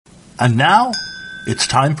And now, it's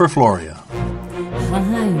time for Floria.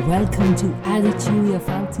 Hi, welcome to Attitude of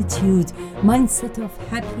Altitude, Mindset of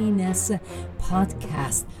Happiness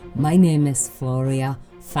podcast. My name is Floria,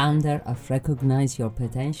 founder of Recognize Your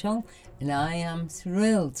Potential, and I am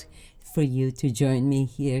thrilled for you to join me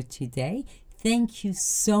here today. Thank you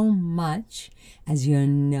so much. As you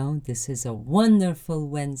know, this is a wonderful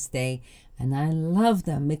Wednesday, and I love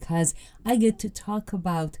them because I get to talk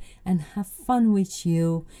about and have fun with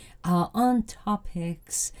you on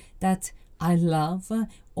topics that I love,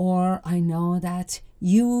 or I know that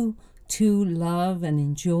you too love and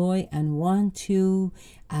enjoy and want to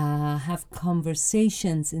have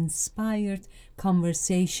conversations, inspired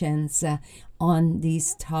conversations on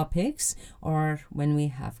these topics, or when we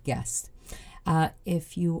have guests.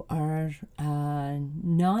 If you are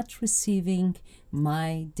not receiving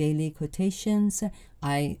my daily quotations,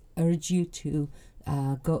 I urge you to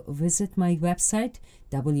go visit my website,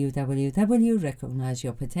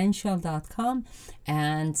 www.recognizeyourpotential.com,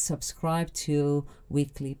 and subscribe to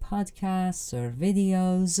weekly podcasts or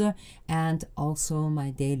videos, and also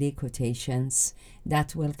my daily quotations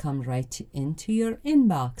that will come right into your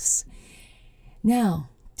inbox. Now,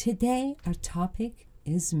 today our topic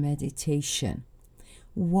is meditation.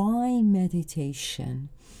 Why meditation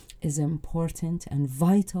is important and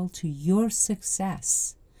vital to your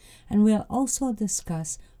success. And we'll also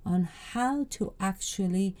discuss on how to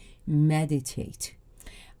actually meditate.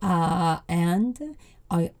 And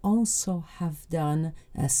I also have done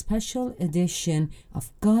a special edition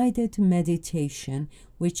of guided meditation,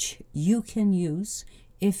 which you can use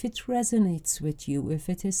if it resonates with you, if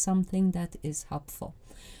it is something that is helpful.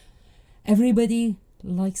 Everybody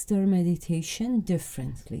likes their meditation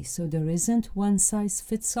differently, so there isn't one size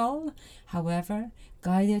fits all. However,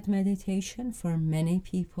 guided meditation for many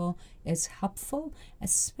people is helpful,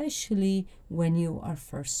 especially when you are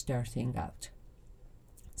first starting out.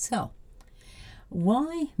 So,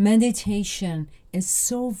 why meditation is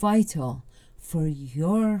so vital for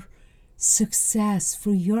your success,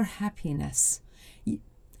 for your happiness?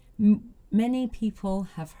 Many people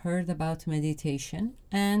have heard about meditation,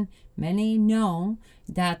 and many know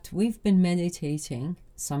that we've been meditating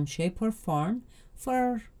some shape or form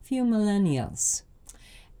for a few millennials.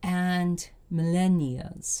 And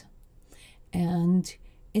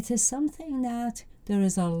it is something that there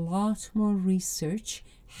is a lot more research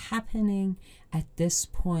happening at this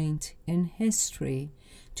point in history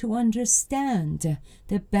to understand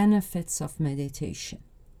the benefits of meditation.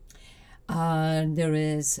 There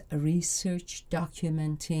is research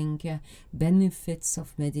documenting benefits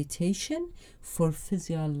of meditation for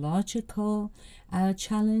physiological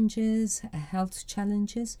challenges, health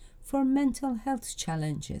challenges, for mental health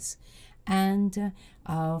challenges, and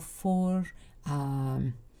for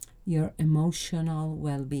your emotional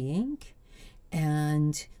well-being,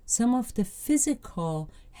 and some of the physical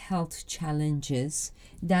health challenges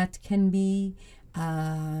that can be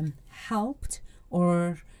helped,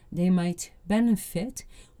 or they might benefit.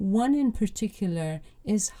 One in particular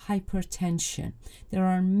is hypertension. There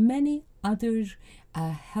are many other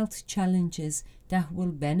health challenges that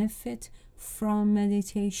will benefit from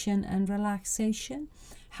meditation and relaxation.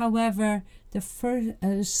 However, the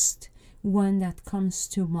first one that comes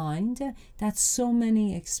to mind that so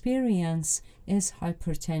many experience is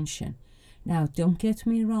hypertension. Now, don't get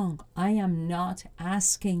me wrong. I am not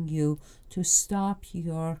asking you to stop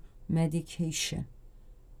your medication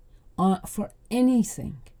for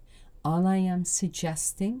anything. All I am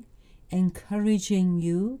suggesting, encouraging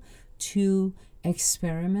you to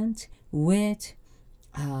experiment with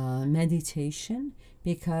meditation,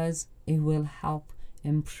 because it will help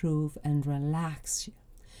improve and relax you.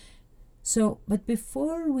 So, but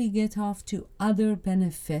before we get off to other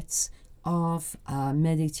benefits of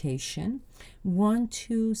meditation, want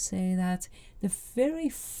to say that the very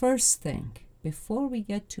first thing, before we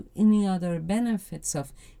get to any other benefits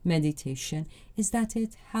of meditation, is that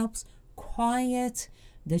it helps quiet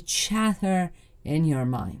the chatter in your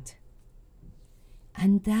mind.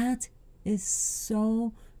 And that is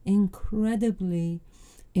so incredibly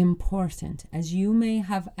important. As you may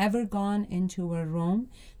have ever gone into a room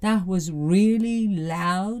that was really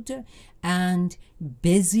loud and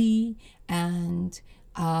busy, and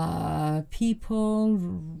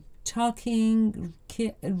people talking,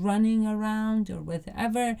 running around, or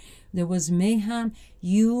whatever, there was mayhem,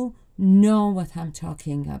 you know what I'm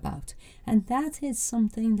talking about. And that is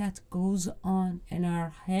something that goes on in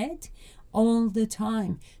our head all the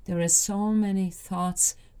time. There are so many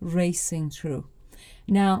thoughts racing through.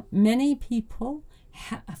 Now, many people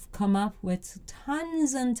have come up with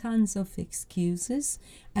tons and tons of excuses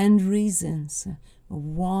and reasons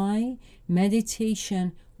why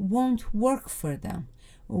meditation won't work for them,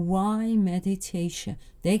 why meditation,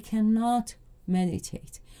 they cannot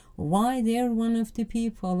meditate, why they're one of the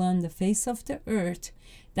people on the face of the earth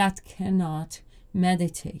that cannot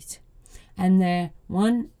meditate. And the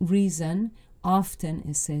one reason often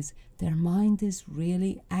it says their mind is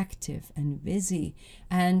really active and busy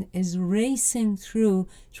and is racing through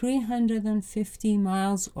 350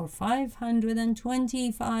 miles or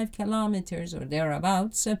 525 kilometers or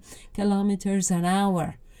thereabouts kilometers an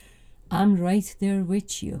hour. I'm right there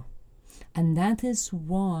with you. And that is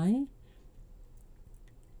why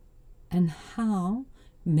and how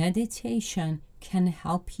meditation can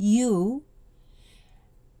help you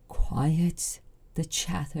quiet the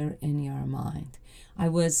chatter in your mind. I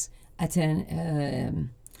was at an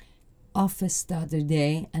office the other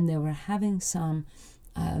day, and they were having some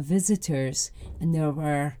visitors, and there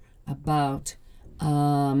were about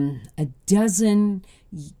a dozen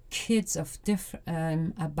kids of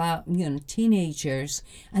different teenagers,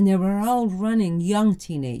 and they were all running, young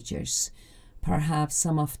teenagers. Perhaps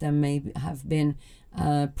some of them may have been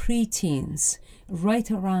preteens, right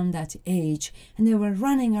around that age, and they were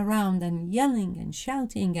running around and yelling and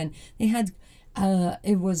shouting, and they had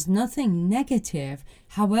it was nothing negative.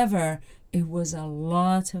 However, it was a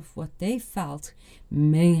lot of what they felt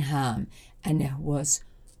mayhem, and it was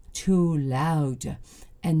too loud,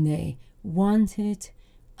 and they wanted,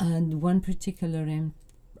 and one particular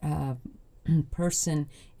person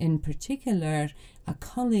in particular, a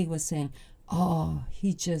colleague was saying, oh,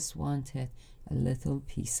 he just wanted a little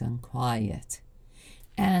peace and quiet.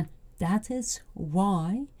 And that is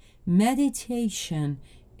why meditation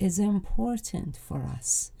is important for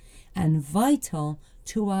us and vital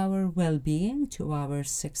to our well-being, to our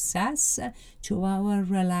success, to our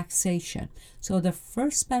relaxation. So the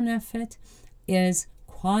first benefit is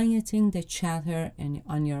quieting the chatter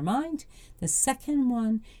on your mind. The second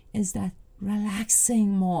one is that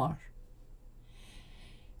relaxing more.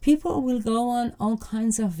 People will go on all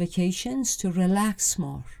kinds of vacations to relax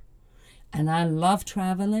more. And I love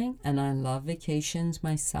traveling, and I love vacations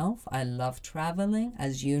myself. I love traveling,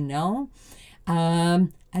 as you know.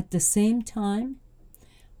 At the same time,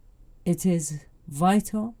 it is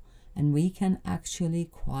vital, and we can actually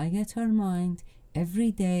quiet our mind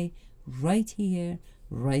every day, right here,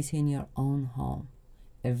 right in your own home,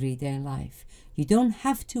 everyday life. You don't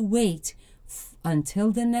have to wait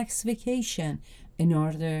until the next vacation in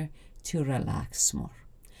order to relax more.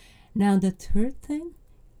 Now, the third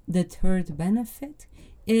benefit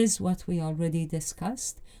is what we already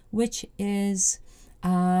discussed, which is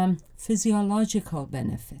physiological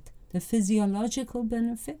benefit. The physiological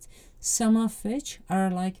benefit, some of which are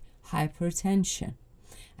like hypertension,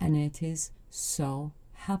 and it is so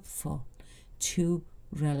helpful to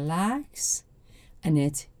relax, and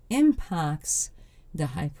it impacts the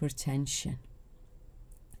hypertension.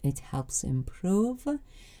 It helps improve.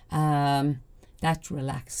 That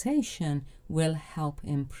relaxation will help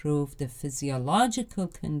improve the physiological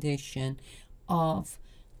condition of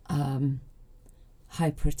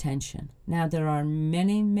hypertension. Now, there are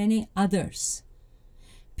many, many others.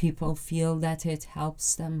 People feel that it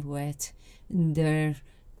helps them with their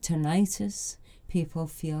tinnitus. People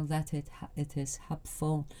feel that it is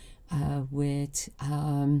helpful with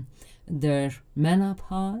their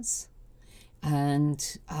menopause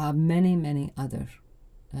and many, many other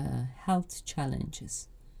health challenges.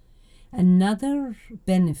 Another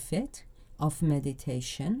benefit of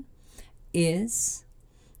meditation is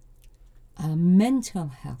mental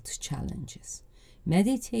health challenges.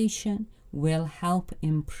 Meditation will help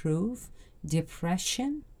improve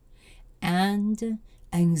depression and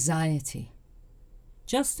anxiety.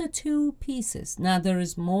 Just the two pieces. Now, there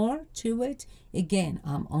is more to it. Again,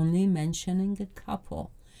 I'm only mentioning a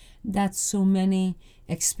couple that so many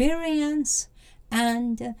experience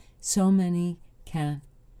and so many can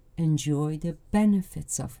enjoy the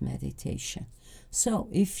benefits of meditation. So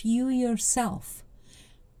if you yourself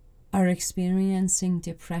are experiencing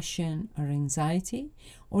depression or anxiety,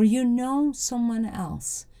 or you know someone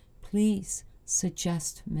else, please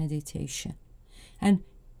suggest meditation. And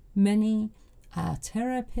many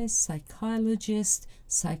therapists, psychologists,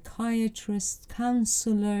 psychiatrists,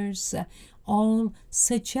 counselors, all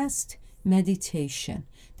suggest meditation.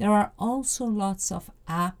 There are also lots of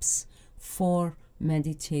apps for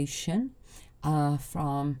meditation,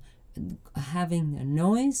 from having the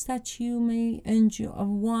noise that you may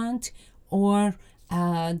want, or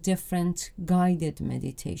different guided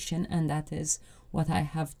meditation, and that is what I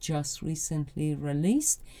have just recently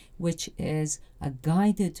released, which is a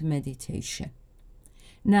guided meditation.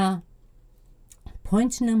 Now,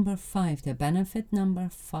 Point number 5, the benefit number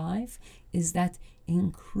 5 is that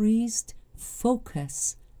increased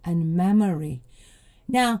focus and memory.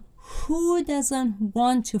 Now, who doesn't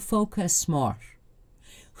want to focus more?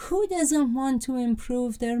 Who doesn't want to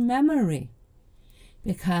improve their memory?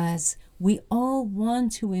 Because we all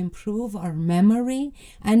want to improve our memory,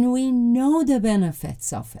 and we know the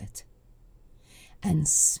benefits of it. And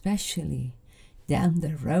especially down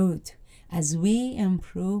the road, as we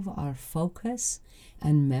improve our focus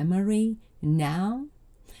and memory now,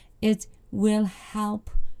 it will help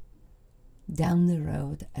down the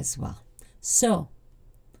road as well. So,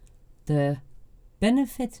 the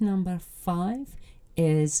benefit number 5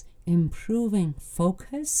 is improving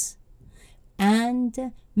focus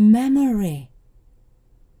and memory.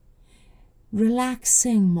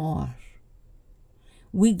 Relaxing more.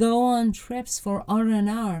 We go on trips for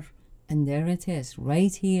R&R, and there it is,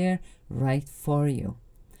 right here, right for you.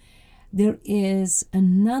 There is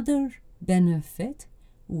another benefit,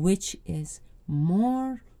 which is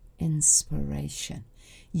more inspiration.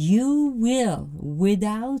 You will,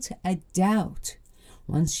 without a doubt,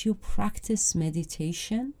 once you practice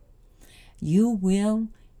meditation, you will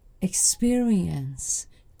experience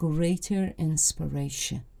greater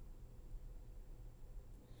inspiration.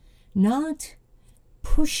 Not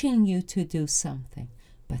pushing you to do something,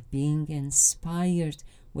 but being inspired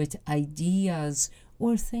with ideas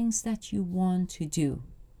or things that you want to do,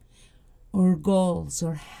 or goals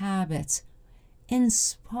or habits.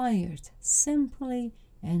 Inspired, simply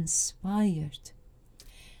inspired.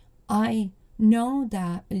 I know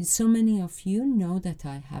that so many of you know that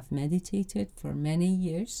I have meditated for many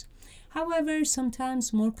years. However,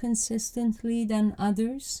 sometimes more consistently than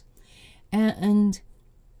others. And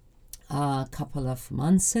a couple of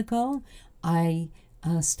months ago, I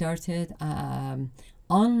started an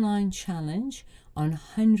online challenge on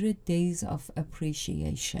 100 days of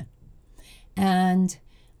appreciation. And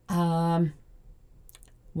while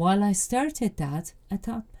I started that, I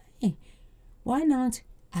thought, hey, why not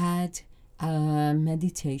add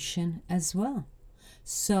meditation as well?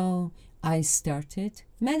 So I started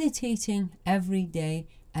meditating every day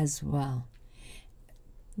as well,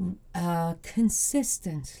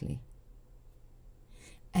 consistently.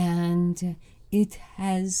 And it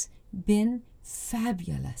has been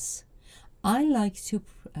fabulous. I like to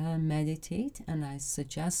meditate, and I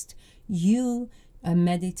suggest you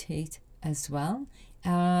meditate as well.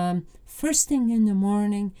 First thing in the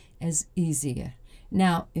morning is easier.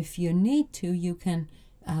 Now, if you need to, you can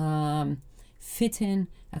fit in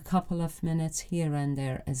a couple of minutes here and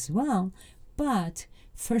there as well. But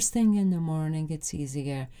first thing in the morning, it's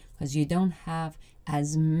easier because you don't have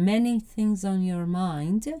as many things on your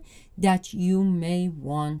mind that you may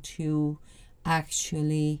want to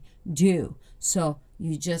actually do. So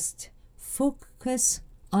you just focus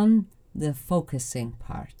on the focusing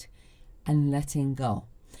part and letting go.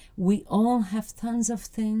 We all have tons of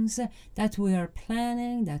things that we are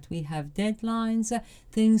planning, that we have deadlines,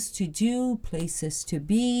 things to do, places to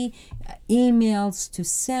be, emails to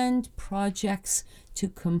send, projects to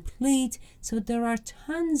complete. So there are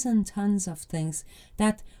tons and tons of things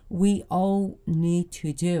that we all need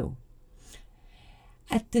to do.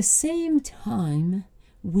 At the same time,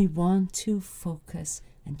 we want to focus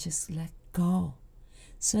and just let go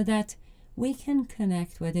so that we can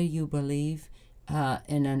connect, whether you believe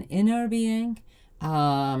in an inner being,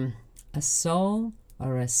 a soul,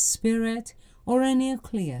 or a spirit, or a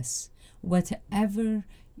nucleus, whatever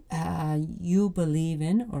you believe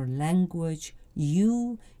in or language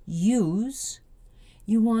you use,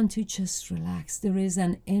 you want to just relax. There is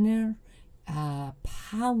an inner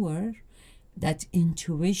power, that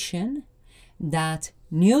intuition, that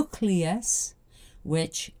nucleus,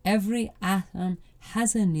 which every atom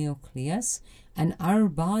has a nucleus, and our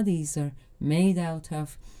bodies are made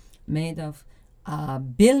of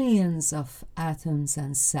billions of atoms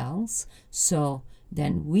and cells. So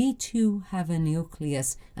then we too have a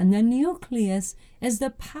nucleus, and the nucleus is the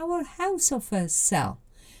powerhouse of a cell.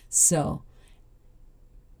 So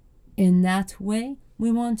in that way,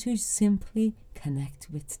 we want to simply connect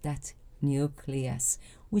with that nucleus,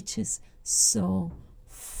 which is so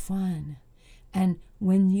fun. And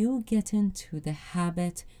when you get into the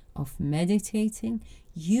habit of meditating,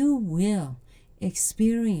 you will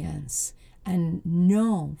experience and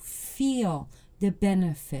feel the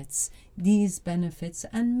benefits, these benefits,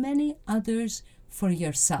 and many others for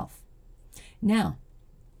yourself. Now,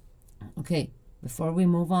 okay, before we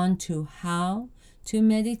move on to how to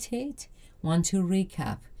meditate, want to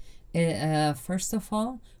recap. First of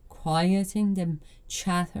all, quieting the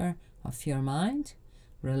chatter of your mind,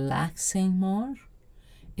 relaxing more,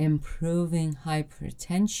 improving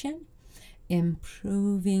hypertension,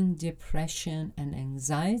 improving depression and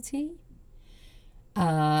anxiety,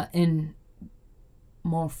 in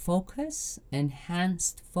more focus,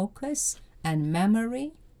 enhanced focus and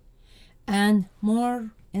memory, and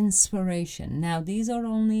more inspiration. Now, these are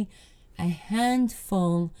only a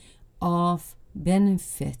handful of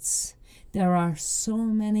benefits. There are so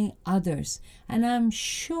many others, and I'm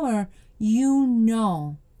sure you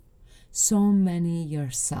know so many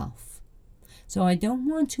yourself. So I don't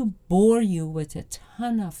want to bore you with a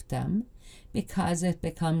ton of them because it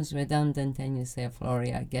becomes redundant and you say,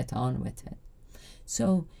 Floria, get on with it.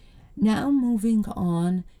 So now moving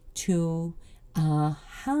on to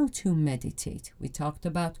how to meditate. We talked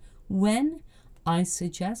about when. I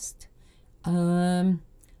suggest first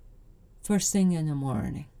thing in the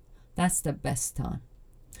morning. That's the best time.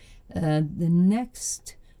 The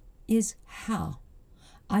next is how.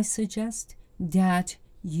 I suggest that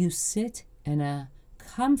you sit in a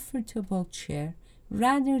comfortable chair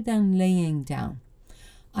rather than laying down.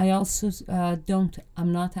 I also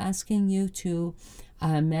I'm not asking you to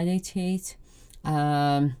meditate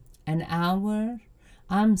an hour.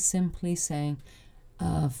 I'm simply saying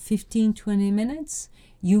 15-20 minutes.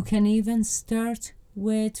 You can even start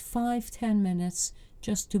with 5-10 minutes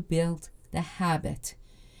just to build the habit,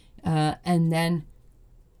 and then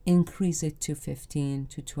increase it to 15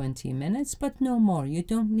 to 20 minutes, but no more. You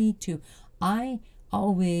don't need to. I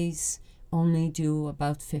always only do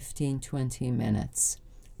about 15-20 minutes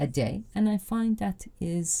a day, and I find that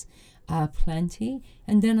is plenty,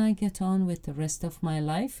 and then I get on with the rest of my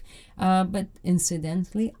life. But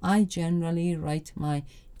incidentally, I generally write my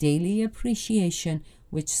daily appreciation,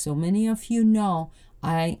 which so many of you know.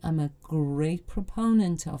 I am a great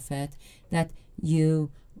proponent of it, that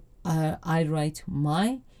I write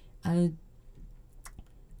my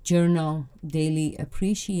journal daily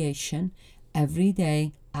appreciation every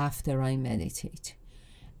day after I meditate.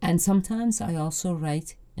 And sometimes I also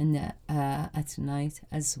write at night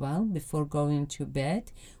as well before going to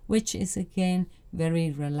bed, which is again very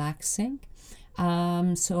relaxing.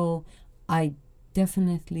 So I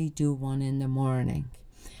definitely do one in the morning.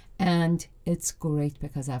 And it's great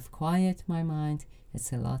because I've quieted my mind.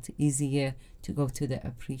 It's a lot easier to go to the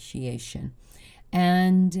appreciation.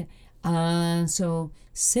 And so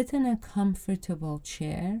sit in a comfortable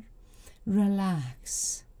chair,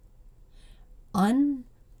 relax,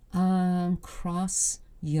 uncross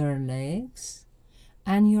your legs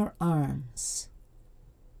and your arms.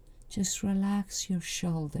 Just relax your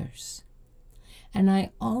shoulders. And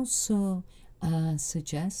I also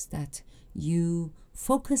suggest that you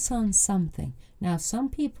focus on something. Now, some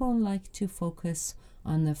people like to focus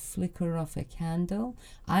on the flicker of a candle.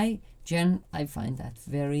 I find that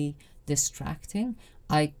very distracting.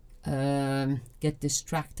 I get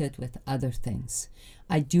distracted with other things.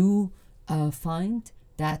 I do find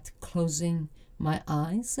that closing my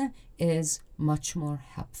eyes is much more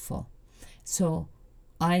helpful. So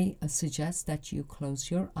I suggest that you close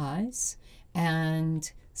your eyes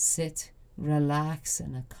and sit, relax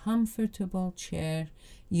in a comfortable chair.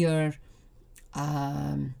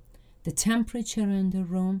 The temperature in the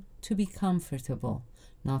room to be comfortable,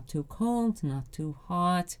 not too cold, not too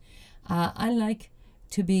hot. I like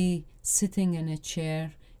to be sitting in a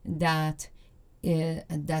chair that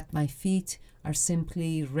my feet are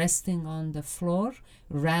simply resting on the floor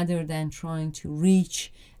rather than trying to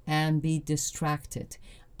reach and be distracted.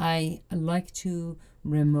 I like to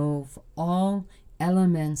remove all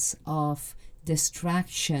elements of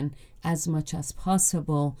distraction as much as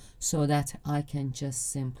possible so that I can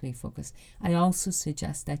just simply focus. I also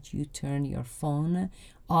suggest that you turn your phone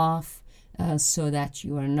off so that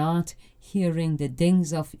you are not hearing the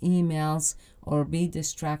dings of emails or be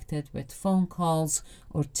distracted with phone calls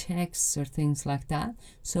or texts or things like that.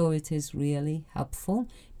 So it is really helpful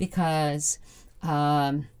because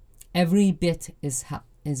every bit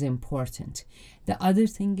is important. The other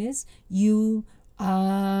thing is you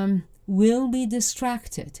will be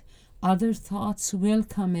distracted. Other thoughts will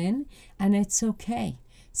come in, and it's okay.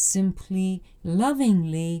 Simply,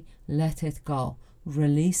 lovingly let it go.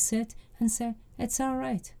 Release it and say, it's all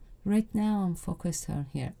right. Right now I'm focused on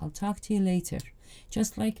here. I'll talk to you later.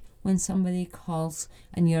 Just like when somebody calls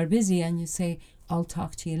and you're busy and you say, I'll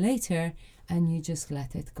talk to you later, and you just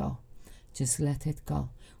let it go. Just let it go.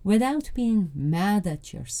 Without being mad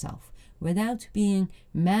at yourself. Without being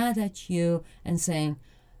mad at you and saying,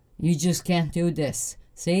 you just can't do this.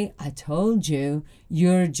 See, I told you,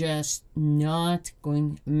 you're just not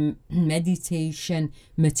going meditation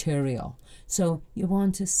material. So you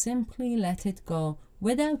want to simply let it go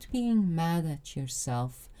without being mad at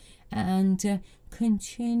yourself and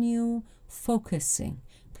continue focusing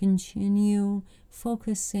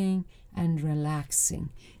and relaxing.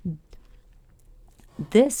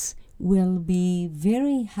 This will be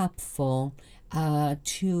very helpful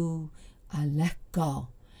to let go.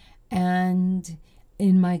 And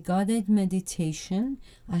in my guided meditation,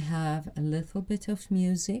 I have a little bit of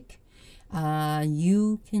music.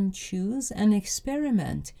 You can choose and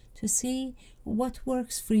experiment to see what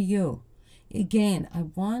works for you. Again, I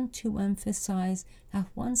want to emphasize that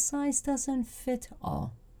one size doesn't fit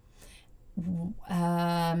all.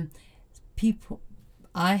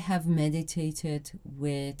 I have meditated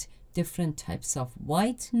with different types of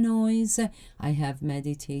white noise. I've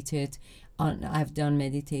done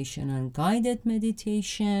meditation on guided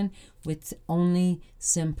meditation with only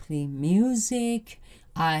simply music.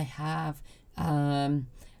 I have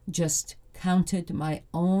just counted my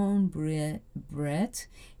own breath,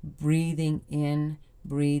 breathing in,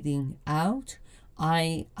 breathing out.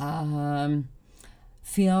 I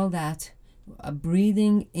feel that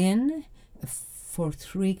breathing in for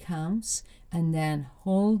 3 counts, and then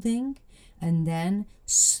holding, and then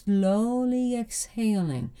slowly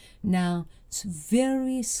exhaling. Now, it's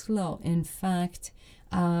very slow. In fact,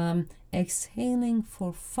 exhaling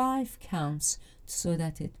for 5 counts so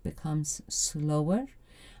that it becomes slower.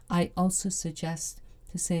 I also suggest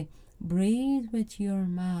to say, breathe with your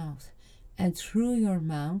mouth and through your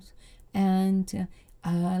mouth, and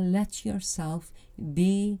let yourself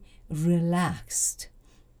be relaxed.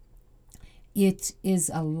 It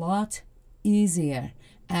is a lot easier.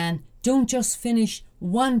 And don't just finish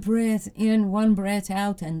one breath in, one breath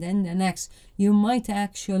out, and then the next. You might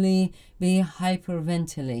actually be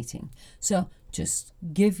hyperventilating. So just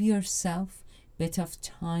give yourself a bit of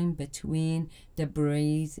time between the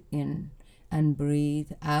breathe in and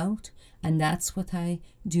breathe out. And that's what I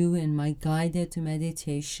do in my guided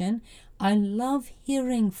meditation. I love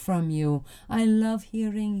hearing from you. I love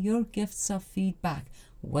hearing your gifts of feedback.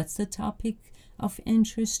 What's the topic of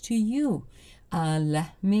interest to you?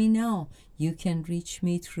 Let me know. You can reach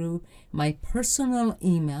me through my personal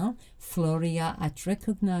email,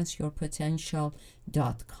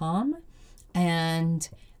 floria@recognizeyourpotential.com. And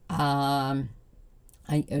I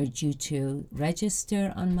urge you to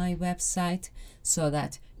register on my website so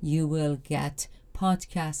that you will get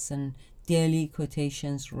podcasts and daily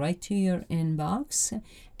quotations right to your inbox.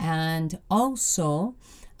 And also,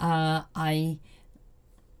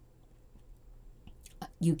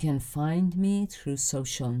 you can find me through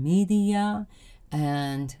social media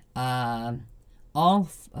and all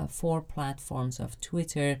 4 platforms of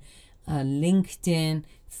Twitter, LinkedIn,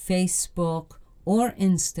 Facebook, or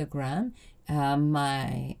Instagram.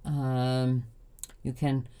 You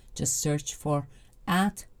can just search for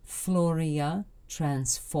 @Floria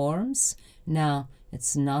Transforms. Now,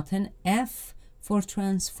 it's not an F for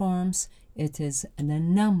transforms, it is the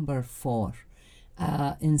number 4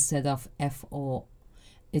 instead of FO.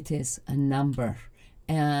 It is a number.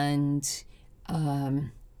 And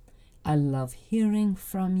I love hearing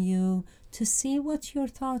from you to see what your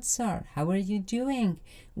thoughts are. How are you doing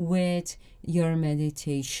with your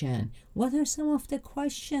meditation? What are some of the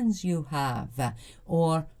questions you have?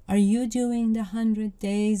 Or are you doing the 100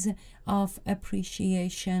 days of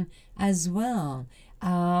appreciation as well?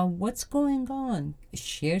 What's going on?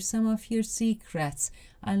 Share some of your secrets.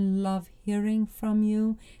 I love hearing from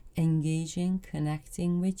you, engaging,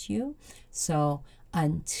 connecting with you. So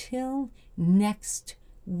until next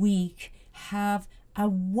week, have a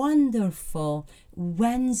wonderful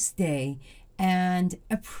Wednesday and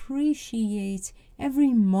appreciate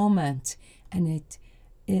every moment. And it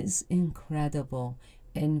is incredible.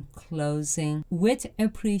 In closing, with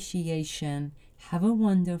appreciation, have a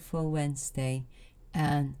wonderful Wednesday,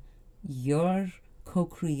 and your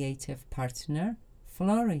co-creative partner,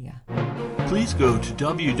 Floria. Please go to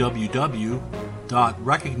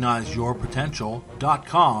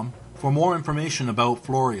www.recognizeyourpotential.com for more information about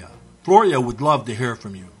Floria. Floria would love to hear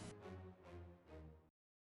from you.